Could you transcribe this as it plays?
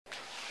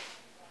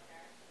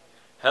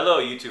Hello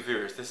YouTube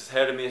viewers, this is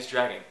Hermes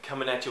Dragon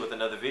coming at you with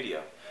another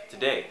video.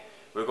 Today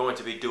we're going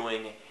to be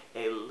doing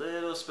a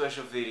little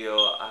special video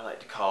I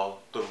like to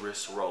call the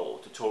wrist roll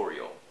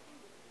tutorial.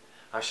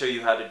 I'll show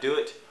you how to do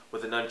it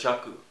with a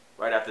nunchaku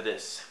right after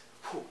this.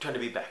 Whew, turn the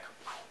beat back.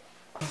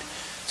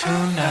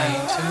 Tonight.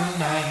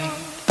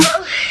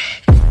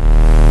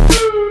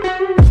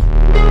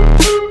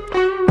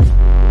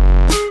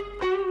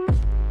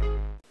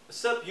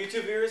 What's up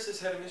YouTube viewers, this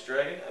is Hermes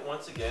Dragon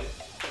once again.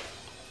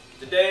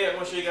 Today I'm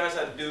going to show you guys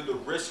how to do the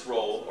wrist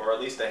roll, or at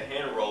least a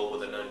hand roll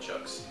with the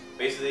nunchucks.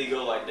 Basically you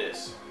go like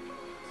this.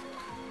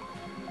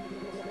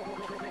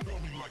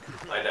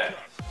 Like that.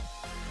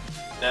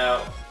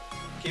 Now,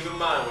 keep in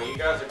mind when you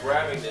guys are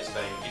grabbing this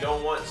thing, you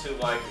don't want to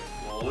like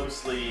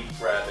loosely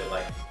grab it,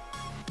 like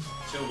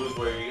too loose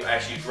where you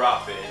actually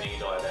drop it and then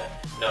you go like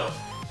that. No.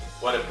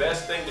 What the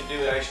best thing to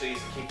do actually is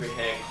to keep your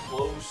hand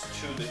close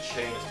to the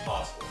chain as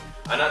possible.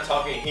 I'm not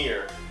talking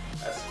here.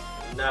 That's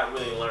not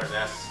really learned.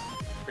 That's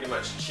pretty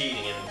much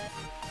cheating, and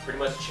pretty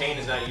much chain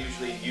is not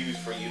usually used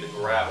for you to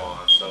grab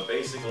on. So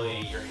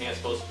basically your hand's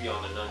supposed to be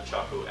on the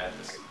nunchaku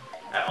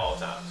at all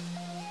times.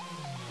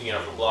 You know,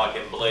 for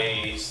blocking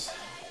blades,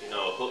 you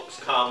know, hooks,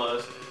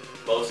 commas,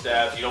 bow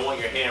stabs. You don't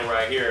want your hand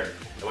right here,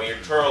 and when you're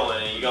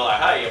twirling and you go like,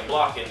 hi, you're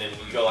blocking, and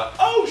you go like,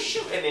 oh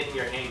shoot, and then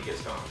your hand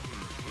gets gone.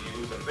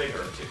 You lose a finger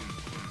or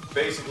two.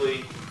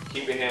 Basically,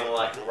 keep your hand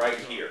like right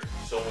here.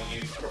 So when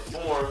you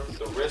perform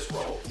the wrist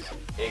roll,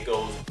 it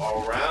goes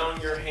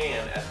around your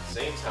hand at the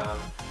same time,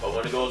 but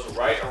when it goes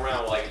right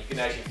around, like you can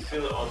actually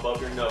feel it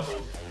above your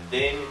knuckle,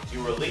 then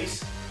you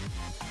release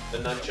the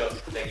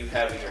nunchuck that you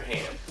have in your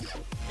hand.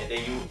 And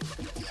then you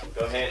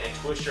go ahead and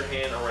twist your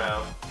hand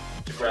around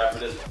to grab for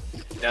this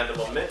one. Now the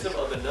momentum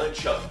of the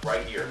nunchuck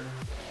right here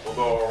will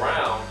go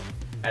around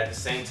at the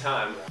same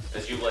time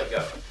as you let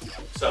go.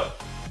 So,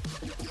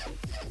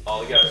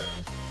 all together.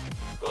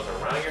 Goes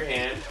around your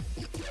hand.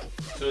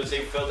 As soon as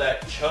you feel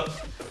that chuck,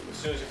 as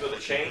soon as you feel the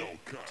chain,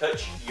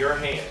 touch your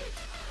hand.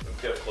 Let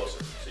me get up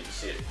closer so you can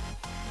see it.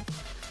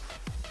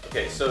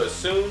 Okay, so as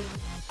soon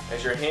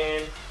as your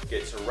hand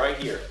gets right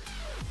here,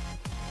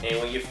 and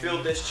when you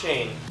feel this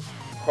chain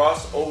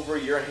cross over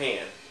your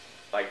hand,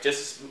 like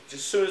just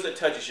as soon as it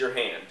touches your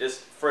hand, this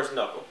first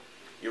knuckle,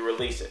 you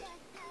release it.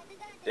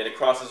 Then it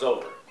crosses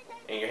over,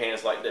 and your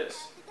hand's like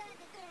this.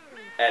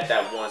 At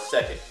that 1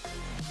 second.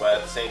 But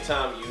at the same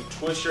time, you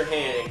twist your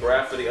hand and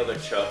grab for the other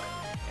chuck,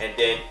 and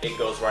then it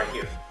goes right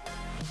here.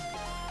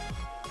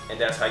 And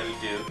that's how you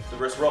do the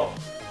wrist roll.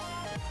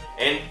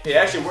 And it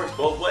actually works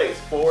both ways,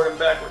 forward and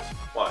backwards.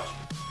 Watch.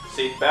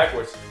 See,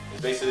 backwards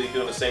is basically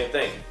doing the same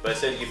thing. But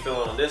instead of you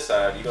feeling on this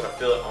side, you're going to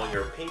feel it on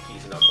your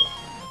pinky's knuckle.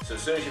 So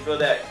as soon as you feel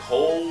that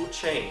cold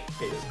chain,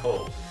 it is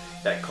cold,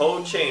 that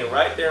cold chain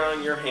right there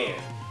on your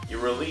hand, you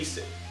release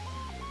it.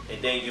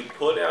 And then you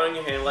put it on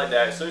your hand like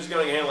that. As soon as you get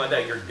on your hand like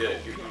that, you're good.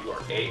 You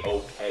are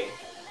A-OK.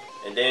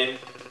 And then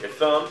your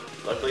thumb,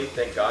 luckily,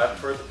 thank God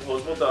for the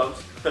opposable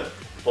thumbs.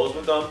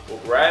 Opposable thumb will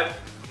grab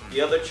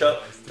the other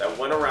chuck that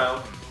went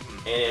around,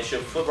 and it should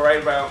flip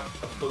right around,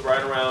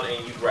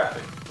 and you grab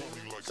it.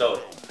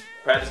 So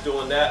practice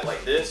doing that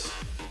like this.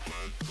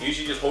 You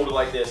usually just hold it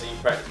like this, and you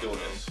practice doing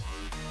this.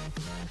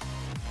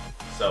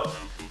 So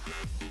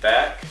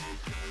back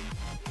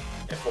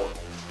and forth.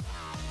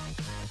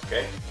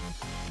 Okay.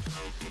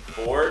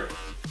 Forward,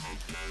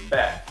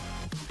 back,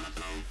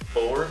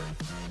 forward,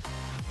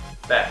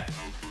 back,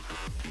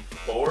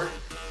 forward,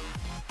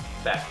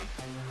 back.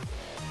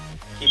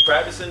 Keep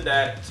practicing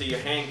that till your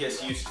hand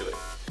gets used to it.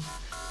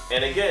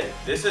 And again,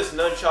 this is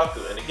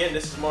nunchaku, and again,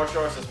 this is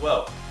martial arts as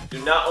well. Do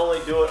not only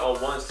do it on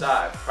one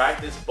side,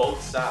 practice both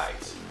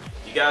sides.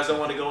 You guys don't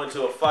want to go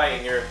into a fight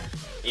and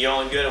you're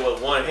only good with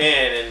one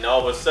hand, and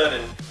all of a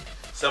sudden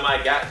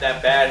somebody got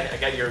that bad,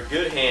 got your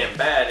good hand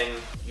bad, and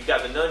you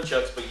got the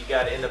nunchucks, but you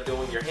got to end up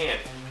doing your hand.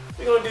 What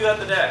are you going to do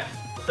after that?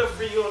 What the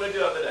freak are you going to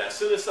do after that? As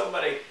soon as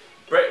somebody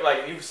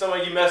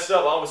you mess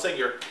up, all of a sudden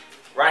your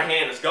right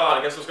hand is gone.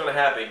 And guess what's going to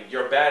happen?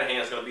 Your bad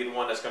hand is going to be the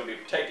one that's going to be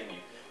protecting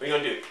you. What are you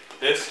going to do?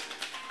 This.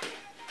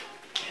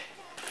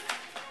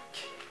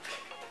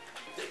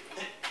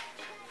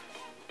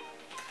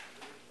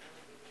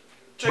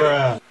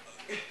 Bruh.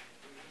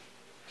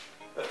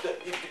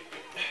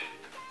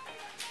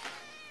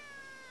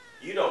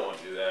 You don't want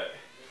to do that.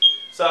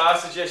 So I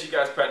suggest you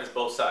guys practice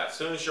both sides. As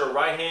soon as your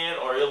right hand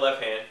or your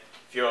left hand,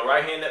 if you're a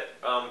right-handed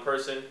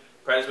person,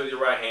 practice with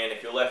your right hand.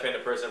 If you're a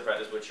left-handed person,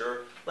 practice with your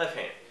left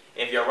hand.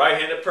 If you're a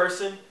right-handed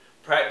person,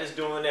 practice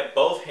doing it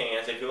both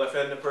hands. If you're a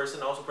left-handed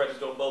person, also practice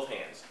doing both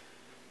hands.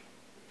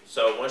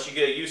 So once you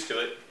get used to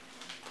it,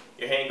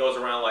 your hand goes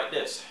around like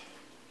this.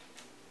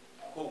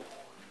 Whew.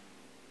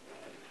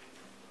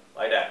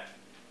 Like that.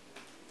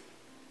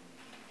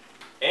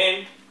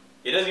 And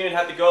it doesn't even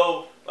have to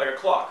go like a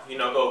clock. You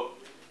know,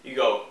 you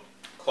go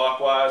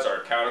clockwise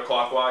or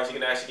counterclockwise. You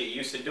can actually get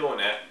used to doing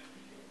that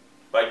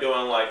by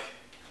doing like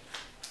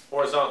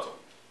horizontal.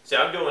 See,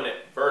 I'm doing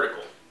it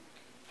vertical.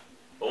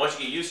 But once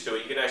you get used to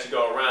it, you can actually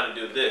go around and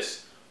do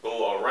this.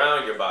 Go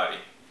around your body.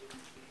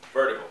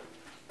 Vertical.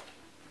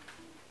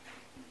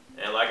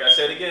 And like I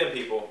said again,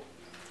 people,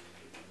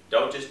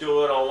 Don't just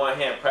do it on one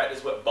hand.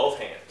 Practice with both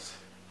hands.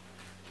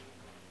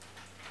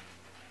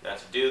 Now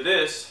to do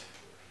this,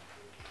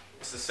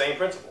 it's the same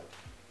principle,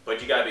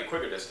 but you gotta be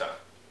quicker this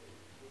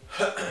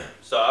time.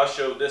 So I'll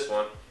show this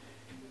one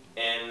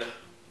in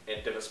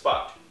a different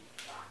spot.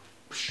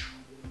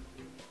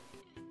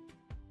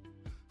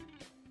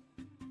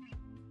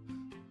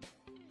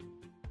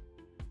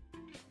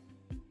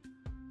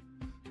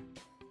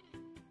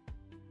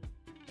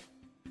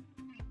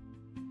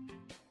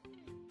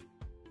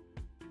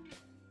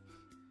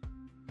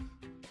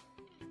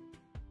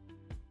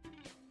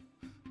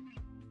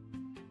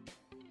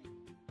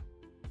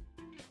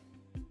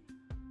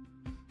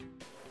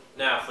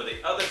 Now for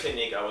the other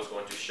technique I was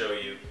going to show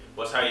you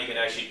was how you can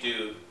actually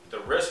do the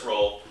wrist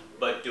roll,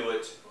 but do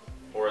it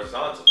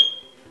horizontally.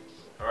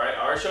 Alright,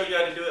 I already showed you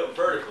how to do it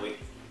vertically,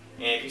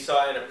 and if you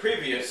saw in a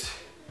previous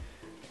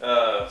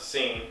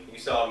scene, you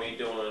saw me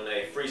doing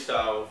a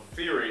freestyle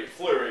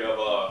flurry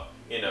of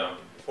you know,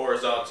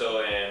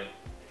 horizontal and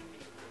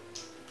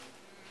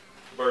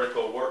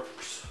vertical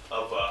works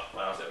of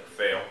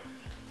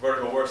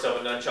vertical works of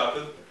a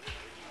nunchaku.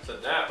 So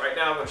now, right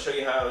now I'm going to show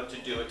you how to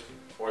do it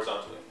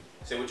horizontally.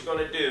 So what you're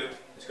going to do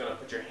is going to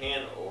put your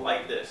hand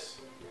like this.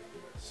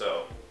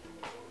 So,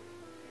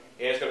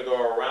 hand's going to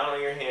go around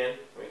on your hand,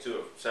 to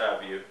a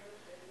side view.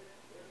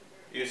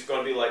 It's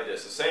going to be like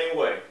this, the same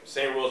way,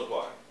 same rules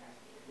apply.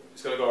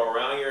 It's going to go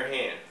around your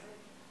hand.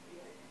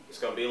 It's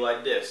going to be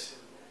like this,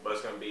 but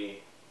it's going to be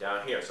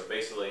down here. So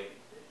basically,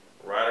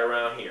 right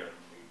around here.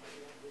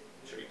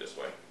 Show you this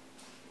way.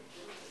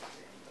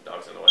 The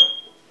dog's in the way.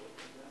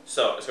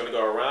 So it's going to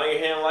go around your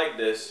hand like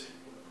this.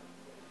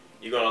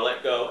 You're going to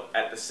let go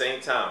at the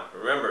same time.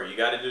 Remember, you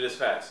got to do this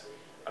fast.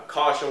 A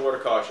caution, word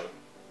of caution.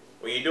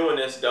 When you're doing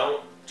this,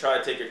 don't try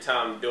to take your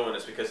time doing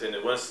this, because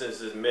once this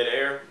is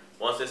midair,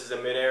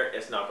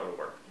 it's not going to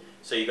work.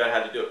 So you're going to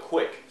have to do it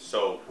quick.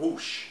 So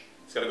whoosh,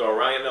 it's going to go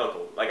around your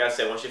knuckle. Like I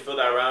said, once you feel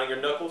that around your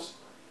knuckles,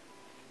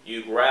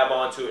 you grab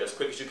onto it as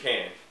quick as you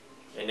can,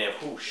 and then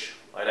whoosh,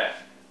 like that.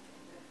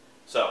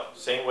 So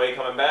same way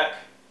coming back,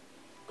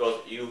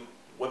 goes, you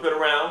whip it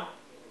around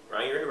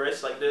your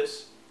wrist like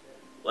this,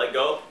 let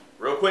go,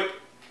 real quick,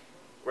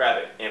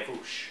 grab it, and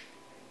whoosh.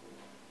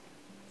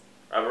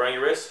 Wrap it around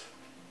your wrist,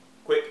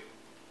 quick,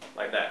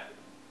 like that.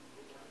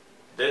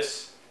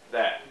 This,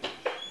 that,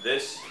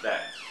 this,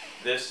 that,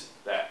 this,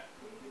 that,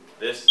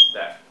 this,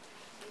 that.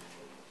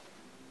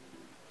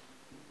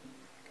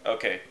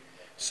 Okay,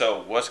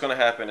 so what's going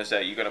to happen is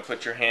that you're going to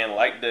put your hand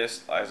like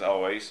this, as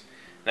always.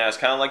 Now it's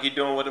kind of like you're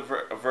doing with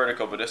a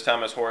vertical, but this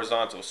time it's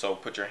horizontal. So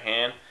put your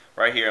hand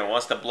right here, and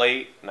once the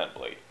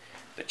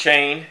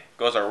chain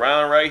goes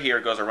around right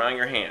here, goes around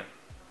your hand.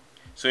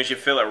 As soon as you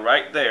feel it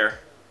right there,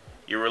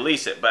 you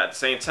release it, but at the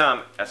same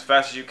time, as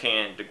fast as you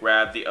can to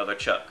grab the other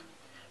chuck.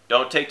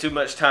 Don't take too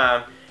much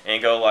time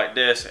and go like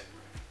this,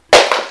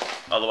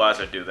 otherwise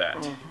it'll do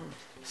that.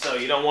 So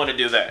you don't want to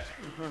do that.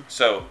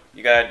 So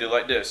you gotta do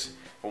like this.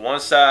 From one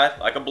side,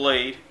 like a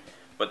blade,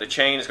 but the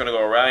chain is gonna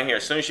go around here.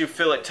 As soon as you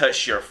feel it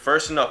touch your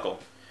first knuckle,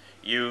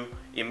 you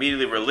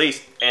immediately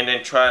release and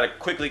then try to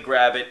quickly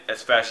grab it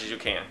as fast as you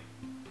can.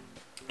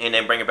 And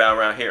then bring it back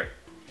around here.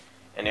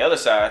 And the other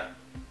side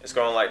is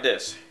going like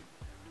this.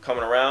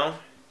 Coming around,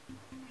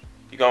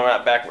 you're going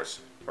right backwards.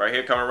 Right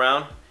here, coming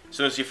around. As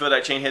soon as you feel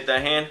that chain hit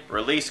that hand,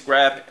 release,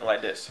 grab, and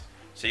like this.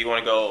 So you want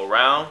to go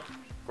around,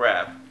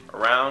 grab,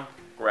 around,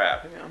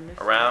 grab,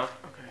 around,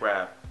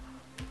 grab,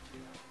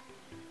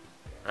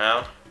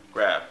 around,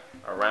 grab,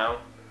 around,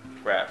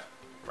 grab,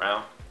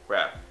 around,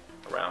 grab,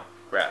 around,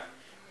 grab.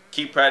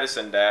 Keep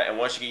practicing that, and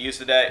once you get used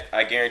to that,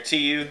 I guarantee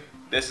you,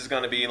 this is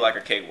going to be like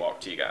a cakewalk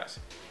to you guys.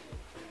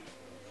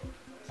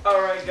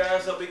 Alright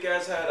guys, hope you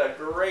guys had a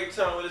great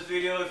time with this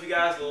video. If you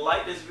guys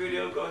like this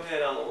video, go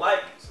ahead and like,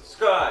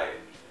 subscribe,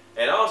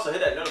 and also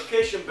hit that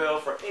notification bell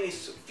for any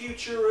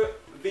future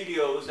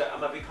videos that I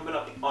might be coming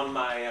up on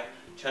my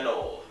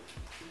channel.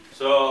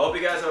 So I hope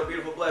you guys have a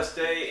beautiful, blessed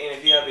day, and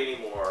if you have any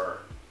more,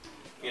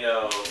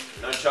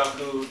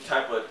 nunchaku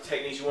type of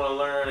techniques you want to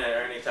learn, or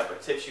any type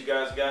of tips you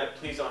guys got,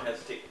 please don't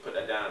hesitate to put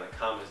that down in the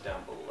comments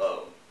down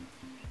below.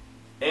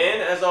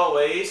 And as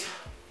always,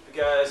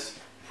 you guys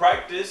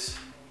practice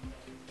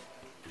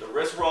the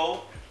wrist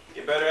roll,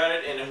 get better at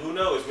it, and who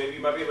knows, maybe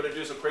you might be able to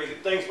do some crazy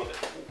things with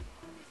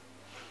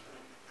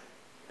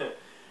it.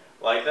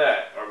 Like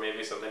that, or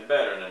maybe something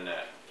better than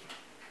that.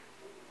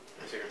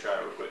 Let's see if I can try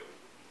it real quick.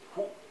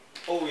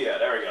 Oh yeah,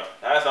 there we go.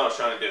 That's what I was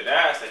trying to do.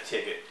 That's the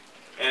ticket.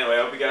 Anyway,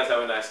 I hope you guys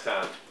have a nice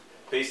time.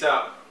 Peace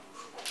out.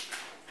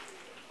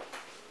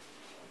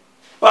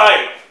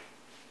 Bye!